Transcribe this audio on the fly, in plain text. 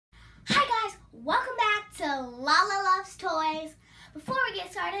welcome back to Lala Loves Toys. Before we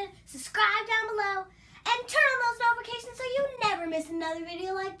get started, subscribe down below and turn on those notifications so you never miss another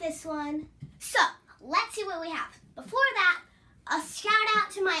video like this one. So, let's see what we have. Before that, a shout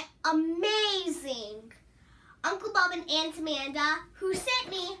out to my amazing Uncle Bob and Aunt Amanda who sent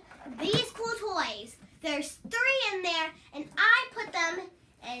me these cool toys. There's 3 in there and I put them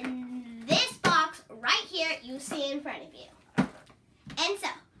in this box right here you see in front of you. And so,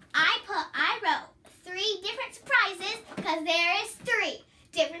 I wrote 3 different surprises because there is 3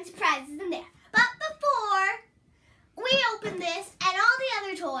 different surprises in there. But before we open this and all the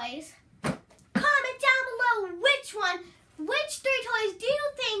other toys, comment down below which 3 toys do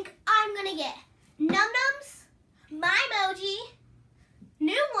you think I'm gonna get? Num Nums, My Emoji,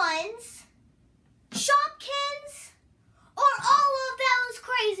 New Ones, Shopkins, or all of those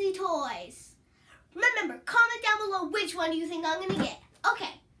crazy toys? Remember, comment down below which one do you think I'm gonna get.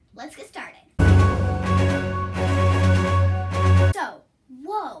 Okay, let's get started. So,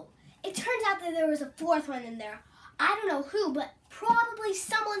 whoa, it turns out that there was a 4th one in there. I don't know who, but probably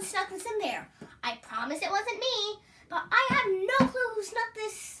someone snuck this in there. I promise it wasn't me, but I have no clue who snuck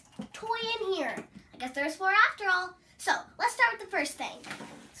this toy in here. I guess there's 4 after all. So, let's start with the first thing.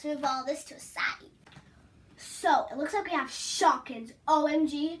 Let's move all this to a side. So, it looks like we have Shopkins.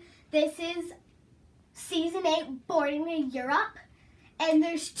 OMG, this is Season 8 Boarding to Europe. And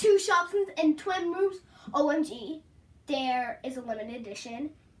there's 2 Shopkins and twin rooms. OMG, there is a limited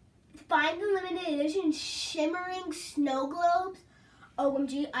edition. Find the limited edition shimmering snow globes.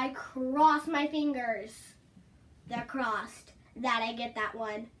 OMG, I cross my fingers. They're crossed that I get that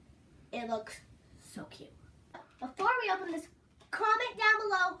one. It looks so cute. Before we open this, comment down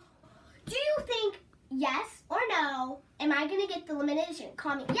below, do you think yes or no, am I going to get the limited edition?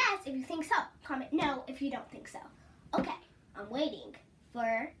 Comment yes if you think so. Comment no if you don't think so. Okay, I'm waiting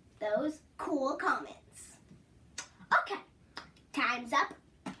for those cool comments. Okay, time's up.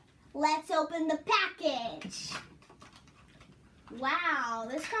 Let's open the package. Wow,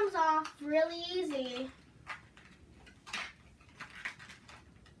 this comes off really easy.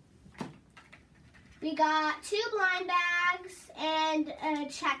 We got 2 blind bags and a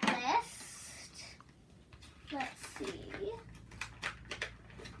checklist. Let's see.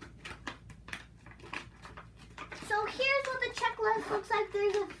 So here's what the checklist looks like.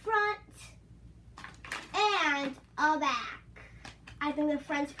 There's a front and a back. I think the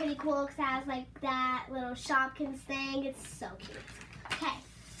front's pretty cool because it has like that little Shopkins thing. It's so cute. Okay,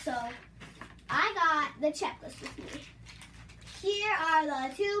 so I got the checklist with me. Here are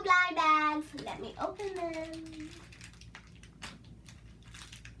the 2 blind bags. Let me open them.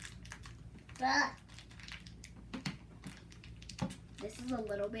 This is a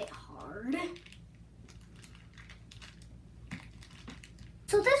little bit hard.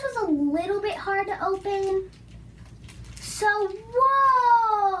 So this was a little bit hard to open. So,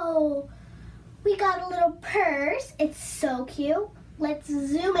 whoa! We got a little purse. It's so cute. Let's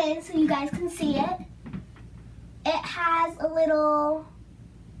zoom in so you guys can see it. It has a little,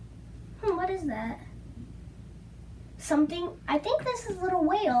 what is that? Something, I think this is a little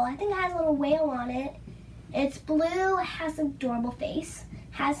whale. I think it has a little whale on it. It's blue, it has an adorable face.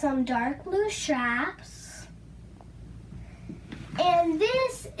 Has some dark blue straps. And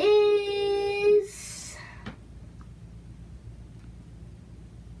this is,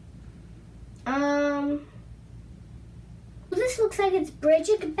 this looks like it's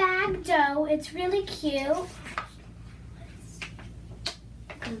Bridget Bardot. It's really cute.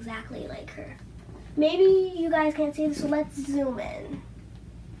 Exactly like her. Maybe you guys can't see this, so let's zoom in.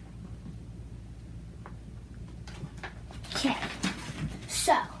 Okay,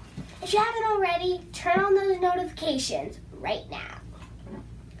 so if you haven't already, turn on those notifications right now.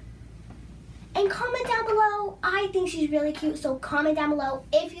 And comment down below, I think she's really cute, so comment down below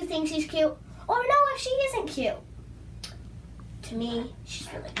if you think she's cute or no if she isn't cute. To me,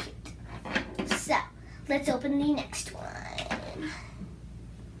 she's really cute. So, let's open the next one.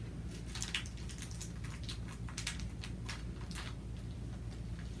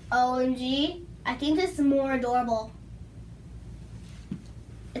 OMG, I think this is more adorable.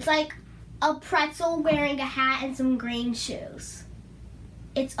 It's like a pretzel wearing a hat and some green shoes.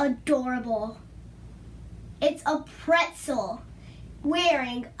 It's adorable. It's a pretzel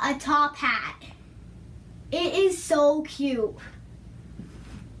wearing a top hat. It is so cute.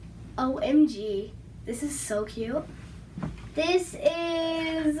 OMG, this is so cute. This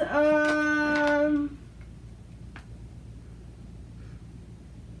is,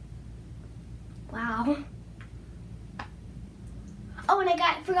 wow. Oh, and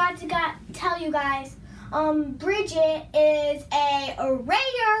I forgot to tell you guys, Bridget is a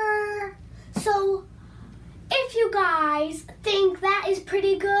rare. So if you guys think that is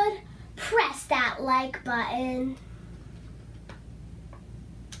pretty good, press that like button.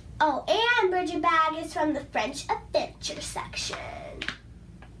 Oh, and Bridget bag is from the French Adventure section.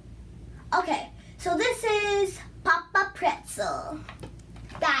 Okay, so this is Papa Pretzel.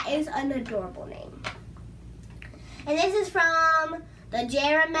 That is an adorable name. And this is from the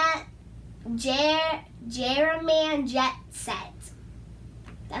Jeraman Jet Set.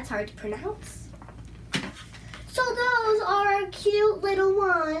 That's hard to pronounce. So those are cute little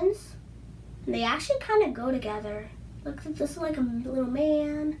ones. They actually kind of go together. Look, this is like a little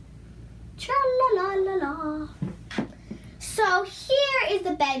man. Tra-la-la-la-la. So here is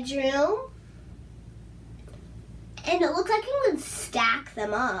the bedroom. And it looks like you can stack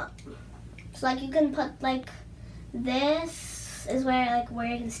them up. So like you can put like this is where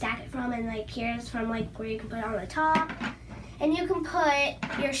you can stack it from, and like here's from like where you can put it on the top. And you can put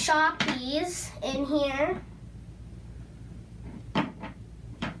your Shoppies in here.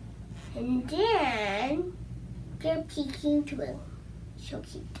 And then they're peeking through. So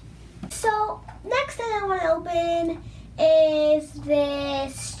cute. So next thing I want to open is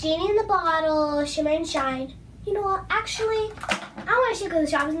this Genie in the Bottle Shimmer and Shine. You know what? Actually, I want to go to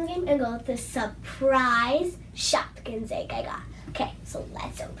the Shopkins game and go with this surprise Shopkins egg I got. Okay, so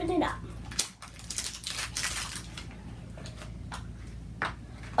let's open it up.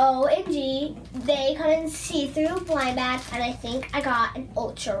 OMG, they come in see-through blind bags, and I think I got an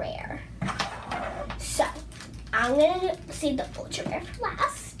ultra rare. So, I'm gonna save the ultra rare for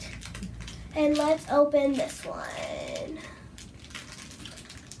last. And let's open this one.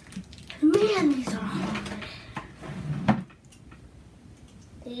 Man, these are hard.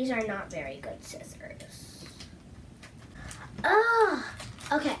 These are not very good scissors. Oh,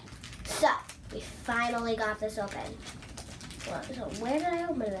 okay. So, we finally got this open. Well, so where did I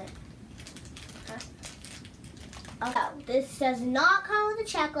open it? Huh? Oh, this does not come with a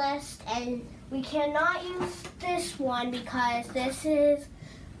checklist, and we cannot use this one because this is,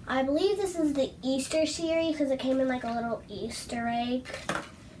 I believe this is the Easter series because it came in like a little Easter egg.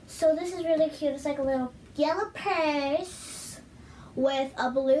 So this is really cute. It's like a little yellow purse with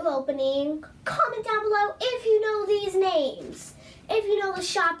a blue opening. Comment down below if you know these names, if you know the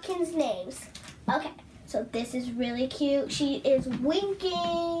Shopkins names. Okay. So this is really cute. She is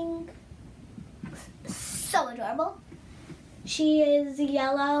winking. So adorable. She is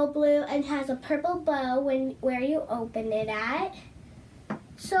yellow, blue, and has a purple bow where you open it at.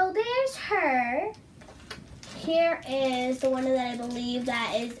 So there's her. Here is the one that I believe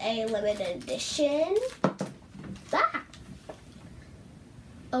that is a limited edition. Ah!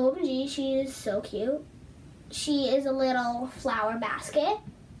 OMG, she is so cute. She is a little flower basket.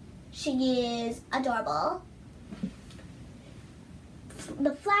 She is adorable.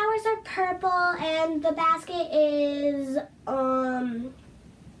 The flowers are purple and the basket is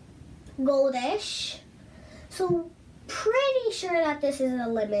goldish. So pretty sure that this is a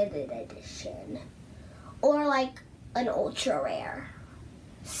limited edition or like an ultra rare.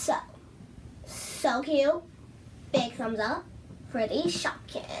 So cute. Big thumbs up for these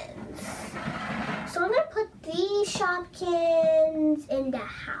Shopkins. So I'm gonna put these Shopkins in the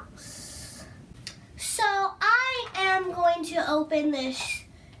house. So I am going to open this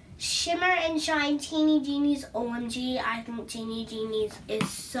Shimmer and Shine Teeny Genies. OMG, I think Teeny Genies is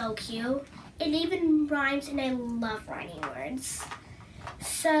so cute. It even rhymes, and I love rhyming words.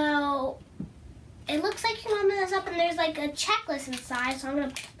 So it looks like you can open this up, and there's like a checklist inside. So I'm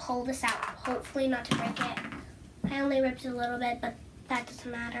gonna pull this out, hopefully not to break it. I only ripped it a little bit, but that doesn't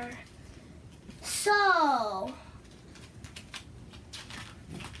matter. So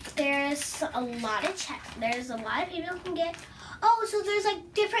there's a lot of people who can get. Oh, so there's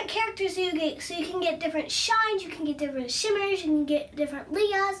like different characters you get. So you can get different shines, you can get different shimmers, you can get different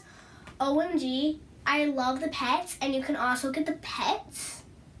Leahs. OMG, I love the pets, and you can also get the pets.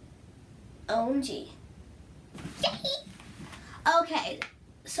 OMG. Yay! Okay,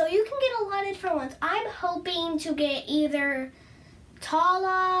 so you can get a lot of different ones. I'm hoping to get either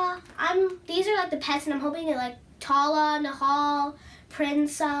Tala. These are like the pets, and I'm hoping to get like Tala, Nahal,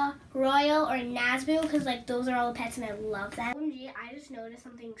 Prinsa, Royal, or Nazboo, because like those are all the pets and I love that. OMG, I just noticed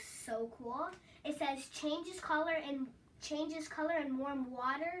something so cool. It says changes color in warm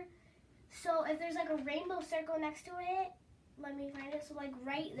water. So if there's like a rainbow circle next to it, let me find it. So like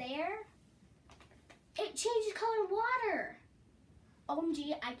right there, it changes color in water.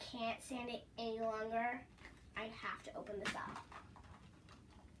 OMG, I can't stand it any longer. I have to open this up.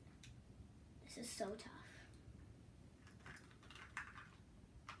 This is so tough.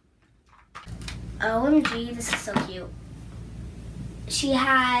 OMG, this is so cute. she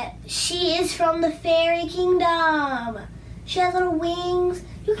is from the fairy kingdom. She has little wings.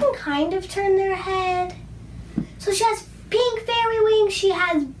 You can kind of turn their head. So she has pink fairy wings.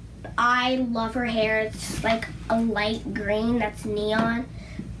 I love her hair. It's like a light green that's neon.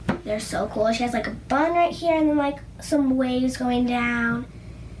 They're so cool. She has like a bun right here and then like some waves going down.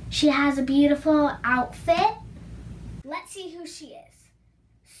 She has a beautiful outfit. Let's see who she is.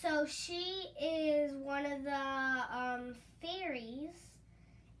 So she is one of the fairies,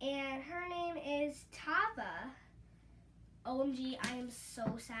 and her name is Tava. OMG, I am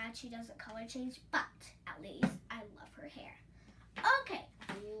so sad she doesn't color change, but at least I love her hair. Okay.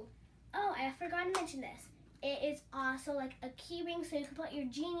 Oh, I forgot to mention this. It is also like a key ring, so you can put your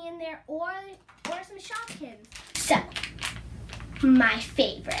genie in there or some Shopkins. So, my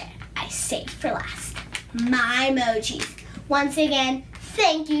favorite, I saved for last, my emojis. Once again,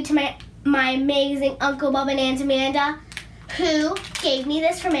 thank you to my amazing Uncle Bob and Aunt Amanda, who gave me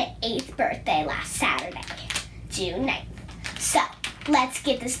this for my 8th birthday last Saturday, June 9th. So, let's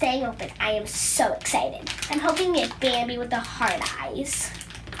get this thing open. I am so excited. I'm hoping it's Bambi with the heart eyes.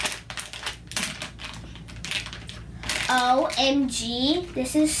 OMG,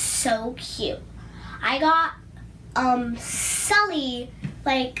 this is so cute. I got Sully,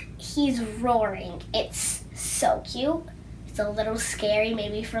 like he's roaring. It's so cute. It's a little scary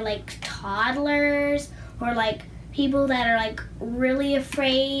maybe for like toddlers or like people that are like really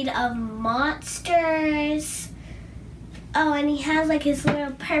afraid of monsters. Oh, and he has like his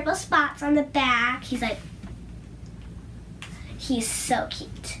little purple spots on the back. He's so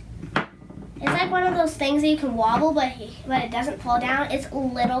cute. It's like one of those things that you can wobble, but it doesn't fall down. It's a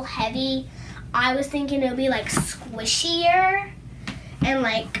little heavy. I was thinking it would be like squishier and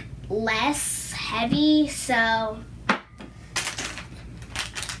like less heavy, so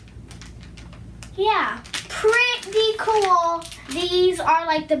yeah, pretty cool. These are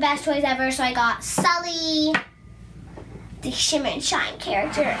like the best toys ever. So I got Sully, the Shimmer and Shine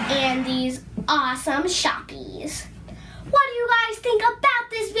character, and these awesome Shoppies. What do you guys think about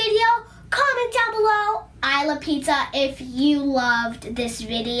this video? Comment down below. I love pizza if you loved this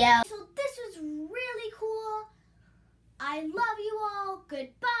video. So this was really cool. I love you all.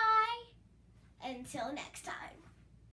 Goodbye. Until next time.